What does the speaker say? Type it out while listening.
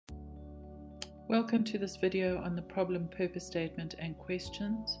Welcome to this video on the problem purpose statement and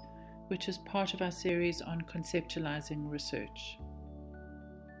questions, which is part of our series on conceptualizing research.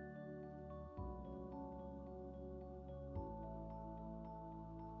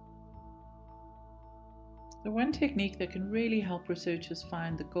 The one technique that can really help researchers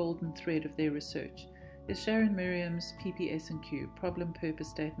find the golden thread of their research is Sharon Merriam's PPS&Q, problem purpose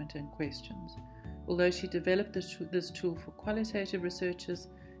statement and questions. Although she developed this tool for qualitative researchers,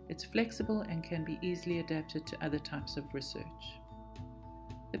 it's flexible and can be easily adapted to other types of research.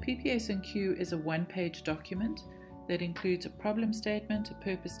 The PPS&Q is a one-page document that includes a problem statement, a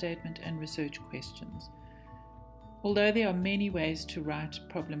purpose statement, and research questions. Although there are many ways to write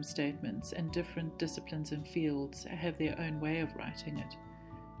problem statements and different disciplines and fields have their own way of writing it,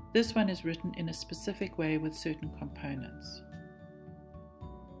 this one is written in a specific way with certain components.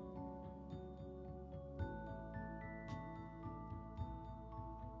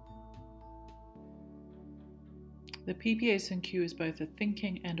 The PPS&Q is both a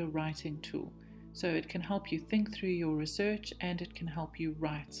thinking and a writing tool, so it can help you think through your research and it can help you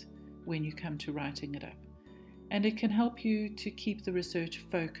write when you come to writing it up. And it can help you to keep the research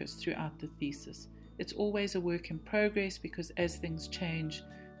focused throughout the thesis. It's always a work in progress because as things change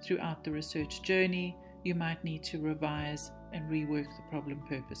throughout the research journey, you might need to revise and rework the problem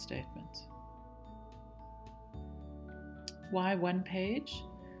purpose statement. Why one page?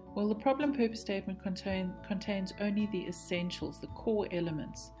 Well, the problem purpose statement contains only the essentials, the core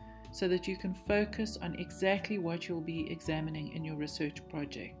elements, so that you can focus on exactly what you'll be examining in your research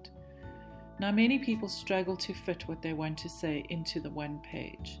project. Now, many people struggle to fit what they want to say into the one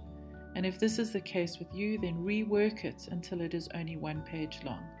page. And if this is the case with you, then rework it until it is only one page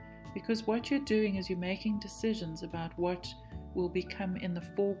long. Because what you're doing is you're making decisions about what will become in the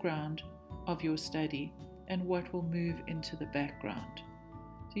foreground of your study and what will move into the background.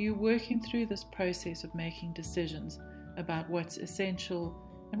 So you're working through this process of making decisions about what's essential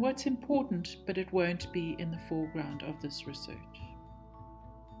and what's important, but it won't be in the foreground of this research.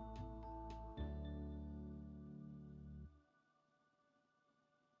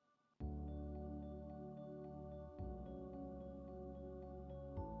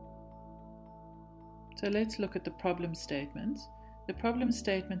 So let's look at the problem statement. The problem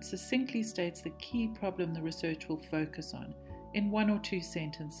statement succinctly states the key problem the research will focus on in one or two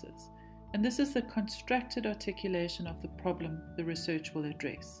sentences. And this is the constructed articulation of the problem the research will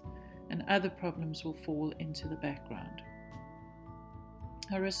address, and other problems will fall into the background.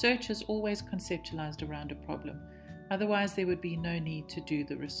 Our research is always conceptualized around a problem, otherwise there would be no need to do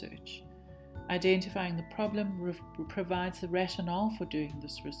the research. Identifying the problem provides the rationale for doing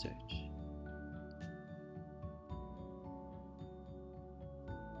this research.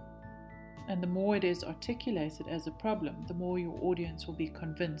 And the more it is articulated as a problem, the more your audience will be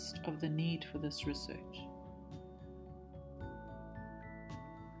convinced of the need for this research.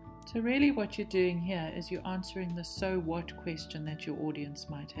 So really what you're doing here is you're answering the so what question that your audience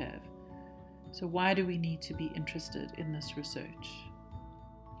might have. So why do we need to be interested in this research?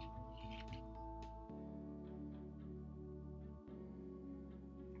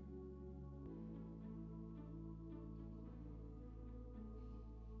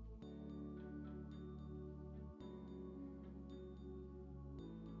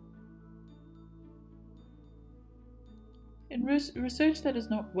 In research that is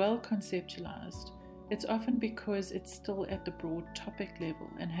not well conceptualized, it's often because it's still at the broad topic level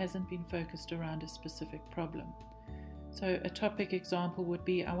and hasn't been focused around a specific problem. So a topic example would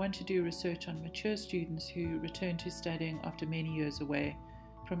be, I want to do research on mature students who return to studying after many years away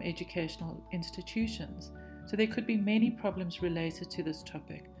from educational institutions. So there could be many problems related to this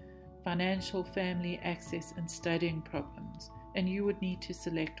topic: financial, family, access, and studying problems, and you would need to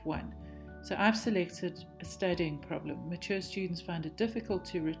select one. So I've selected a studying problem. Mature students find it difficult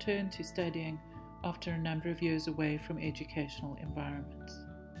to return to studying after a number of years away from educational environments.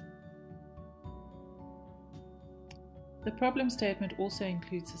 The problem statement also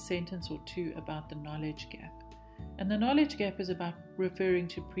includes a sentence or two about the knowledge gap. And the knowledge gap is about referring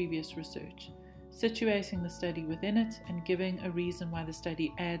to previous research, situating the study within it, and giving a reason why the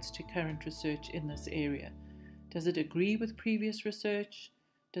study adds to current research in this area. Does it agree with previous research?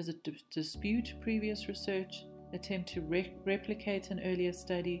 Does it dispute previous research, attempt to replicate an earlier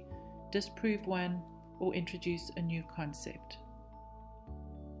study, disprove one, or introduce a new concept?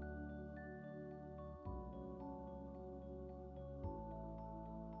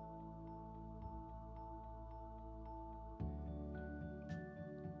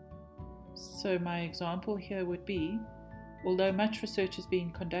 So my example here would be, although much research is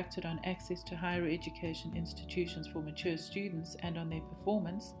being conducted on access to higher education institutions for mature students and on their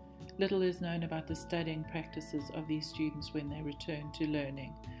performance, little is known about the studying practices of these students when they return to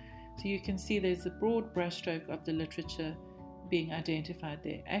learning. So you can see there's a broad brushstroke of the literature being identified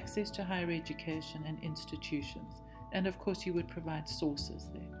there: access to higher education and institutions. And of course you would provide sources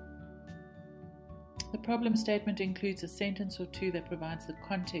there. The problem statement includes a sentence or two that provides the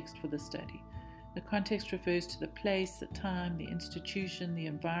context for the study. The context refers to the place, the time, the institution, the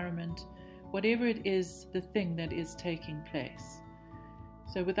environment, whatever it is, the thing that is taking place.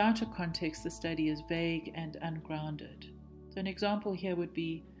 So without a context, the study is vague and ungrounded. So an example here would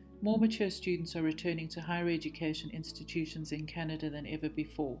be: more mature students are returning to higher education institutions in Canada than ever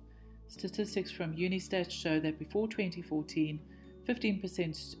before. Statistics from Unistat show that before 2014,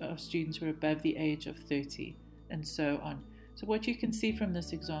 15% of students were above the age of 30, and so on. So what you can see from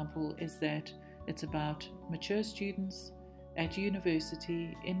this example is that it's about mature students at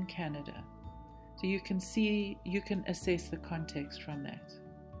university in Canada. So you can assess the context from that.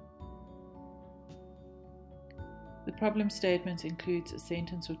 The problem statement includes a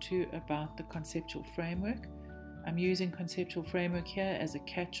sentence or two about the conceptual framework. I'm using conceptual framework here as a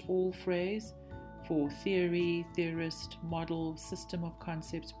catch-all phrase for theory, theorist, model, system of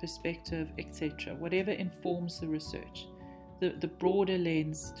concepts, perspective, etc. Whatever informs the research, the broader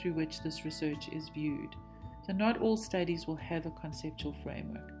lens through which this research is viewed. So not all studies will have a conceptual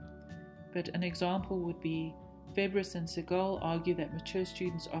framework, but an example would be: Febris and Segal argue that mature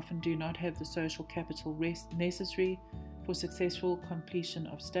students often do not have the social capital necessary for successful completion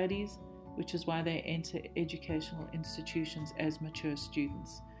of studies, which is why they enter educational institutions as mature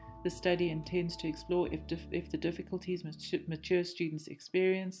students. The study intends to explore if the difficulties mature students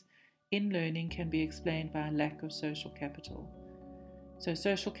experience in learning can be explained by a lack of social capital. So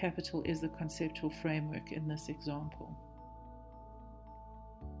social capital is the conceptual framework in this example.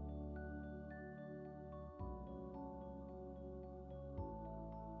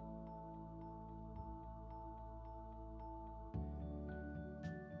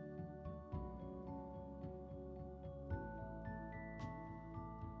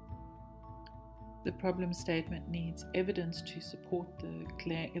 The problem statement needs evidence to support the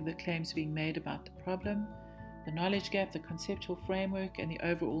claims being made about the problem, the knowledge gap, the conceptual framework, and the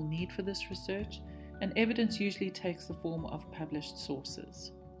overall need for this research, and evidence usually takes the form of published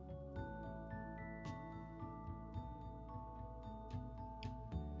sources.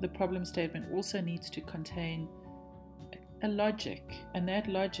 The problem statement also needs to contain a logic, and that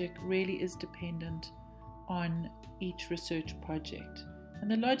logic really is dependent on each research project. And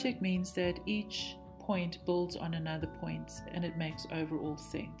the logic means that each point builds on another point and it makes overall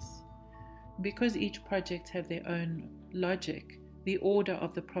sense. Because each project have their own logic, the order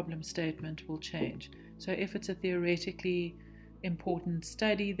of the problem statement will change. So if it's a theoretically important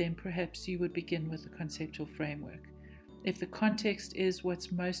study, then perhaps you would begin with the conceptual framework. If the context is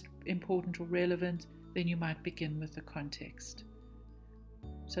what's most important or relevant, then you might begin with the context.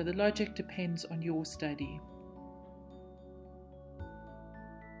 So the logic depends on your study.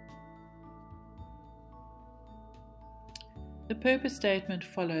 The purpose statement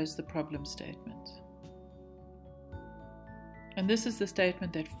follows the problem statement. And this is the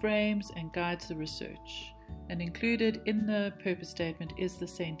statement that frames and guides the research. And included in the purpose statement is the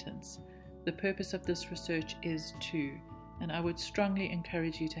sentence: the purpose of this research is to. And I would strongly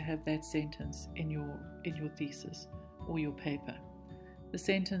encourage you to have that sentence in your thesis or your paper. The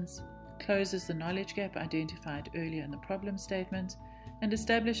sentence closes the knowledge gap identified earlier in the problem statement and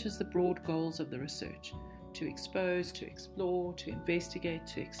establishes the broad goals of the research: to expose, to explore, to investigate,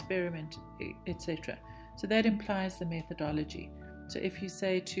 to experiment, etc. So that implies the methodology. So if you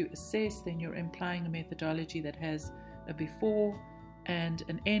say to assess, then you're implying a methodology that has a before and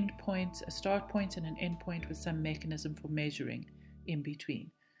an end point, a start point and an end point with some mechanism for measuring in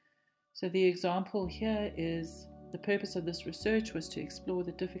between. So the example here is: the purpose of this research was to explore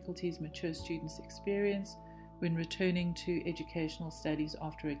the difficulties mature students experience when returning to educational studies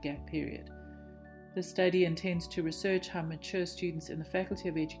after a gap period. The study intends to research how mature students in the Faculty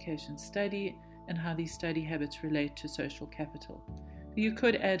of Education study and how these study habits relate to social capital. You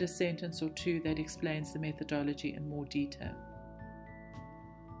could add a sentence or two that explains the methodology in more detail.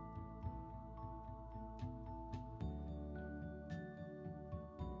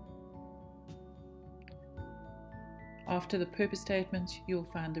 After the purpose statement, you'll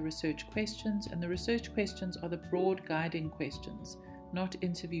find the research questions, and the research questions are the broad guiding questions, not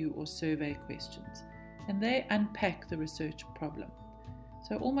interview or survey questions, and they unpack the research problem.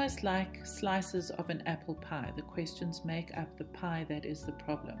 So almost like slices of an apple pie, the questions make up the pie that is the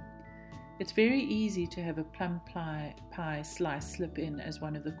problem. It's very easy to have a plum pie slice slip in as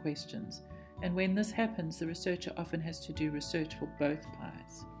one of the questions, and when this happens, the researcher often has to do research for both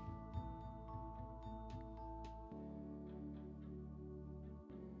pies.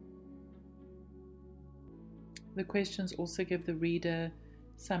 The questions also give the reader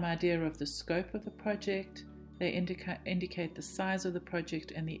some idea of the scope of the project. They indicate the size of the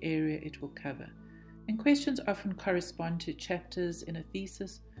project and the area it will cover. And questions often correspond to chapters in a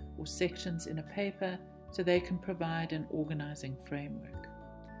thesis or sections in a paper, so they can provide an organizing framework.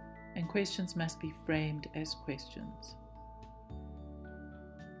 And questions must be framed as questions.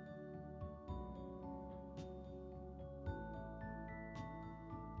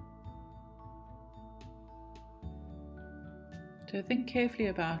 So think carefully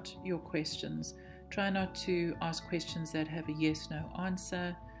about your questions. Try not to ask questions that have a yes/no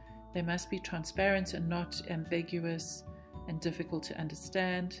answer. They must be transparent and not ambiguous and difficult to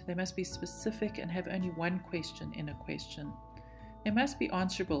understand. They must be specific and have only one question in a question. They must be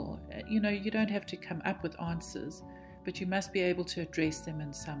answerable. You don't have to come up with answers, but you must be able to address them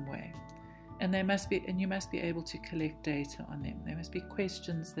in some way. And you must be able to collect data on them. They must be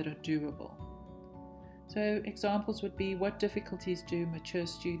questions that are doable. So examples would be, what difficulties do mature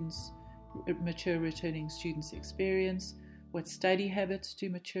returning students experience? What study habits do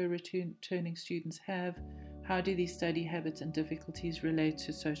mature returning students have? How do these study habits and difficulties relate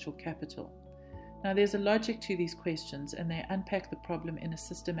to social capital? Now, there's a logic to these questions, and they unpack the problem in a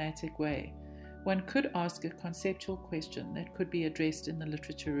systematic way. One could ask a conceptual question that could be addressed in the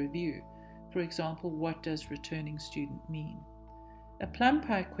literature review. For example, what does returning student mean? A plum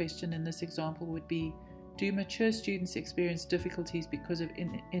pie question in this example would be, do mature students experience difficulties because of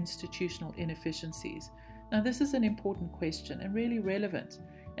institutional inefficiencies? Now, this is an important question and really relevant,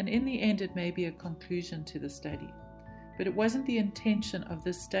 and in the end it may be a conclusion to the study. But it wasn't the intention of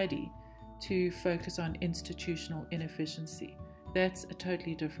this study to focus on institutional inefficiency. That's a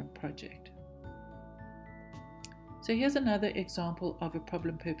totally different project. So here's another example of a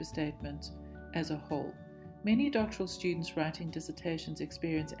problem purpose statement as a whole. Many doctoral students writing dissertations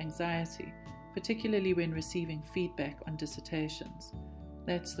experience anxiety, particularly when receiving feedback on dissertations.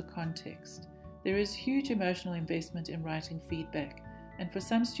 That's the context. There is huge emotional investment in writing feedback, and for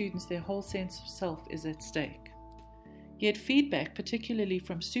some students their whole sense of self is at stake. Yet feedback, particularly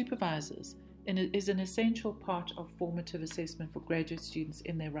from supervisors, is an essential part of formative assessment for graduate students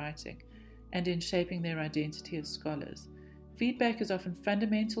in their writing and in shaping their identity as scholars. Feedback is often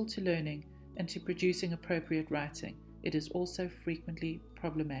fundamental to learning and to producing appropriate writing. It is also frequently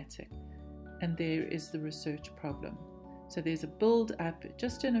problematic. And there is the research problem. So there's a build up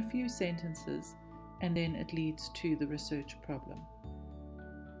just in a few sentences, and then it leads to the research problem.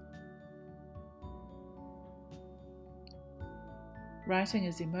 Writing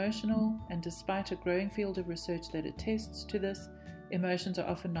is emotional, and despite a growing field of research that attests to this, emotions are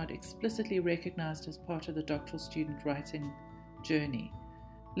often not explicitly recognized as part of the doctoral student writing journey.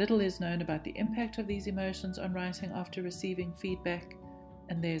 Little is known about the impact of these emotions on writing after receiving feedback,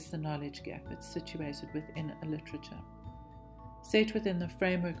 and there's the knowledge gap. It's situated within a literature. Set within the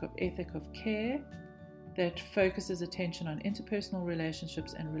framework of ethic of care that focuses attention on interpersonal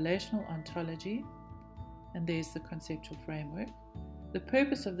relationships and relational ontology, and there's the conceptual framework. The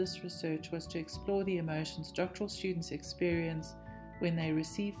purpose of this research was to explore the emotions doctoral students experience when they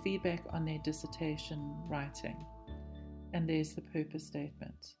receive feedback on their dissertation writing, and there's the purpose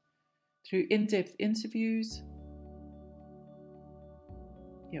statement. Through in-depth interviews,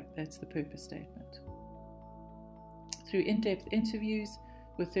 that's the purpose statement. Through in-depth interviews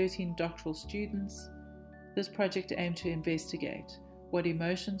with 13 doctoral students, this project aimed to investigate what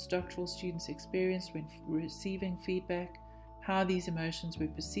emotions doctoral students experienced when receiving feedback, how these emotions were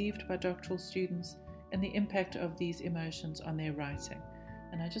perceived by doctoral students, and the impact of these emotions on their writing.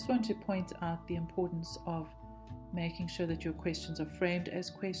 And I just want to point out the importance of making sure that your questions are framed as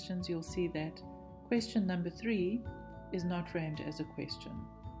questions. You'll see that question number 3 is not framed as a question.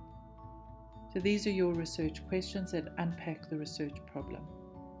 So these are your research questions that unpack the research problem.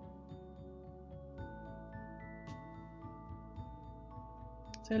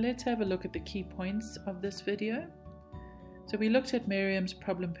 So let's have a look at the key points of this video. So we looked at Miriam's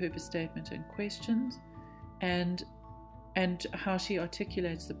problem purpose statement and questions, and how she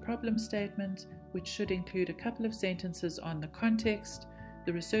articulates the problem statement, which should include a couple of sentences on the context,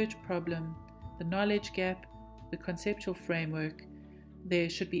 the research problem, the knowledge gap, the conceptual framework. There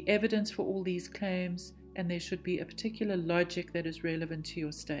should be evidence for all these claims, and there should be a particular logic that is relevant to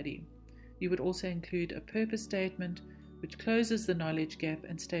your study. You would also include a purpose statement which closes the knowledge gap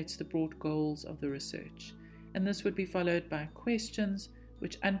and states the broad goals of the research. And this would be followed by questions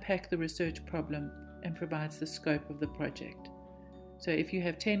which unpack the research problem and provides the scope of the project. So if you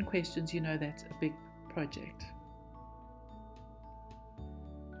have 10 questions, you know that's a big project.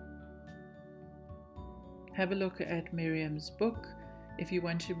 Have a look at Miriam's book. if you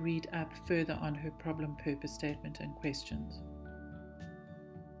want to read up further on her problem purpose statement and questions.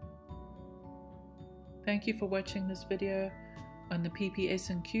 Thank you for watching this video on the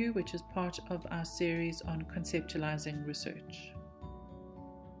PPS&Q, which is part of our series on conceptualizing research.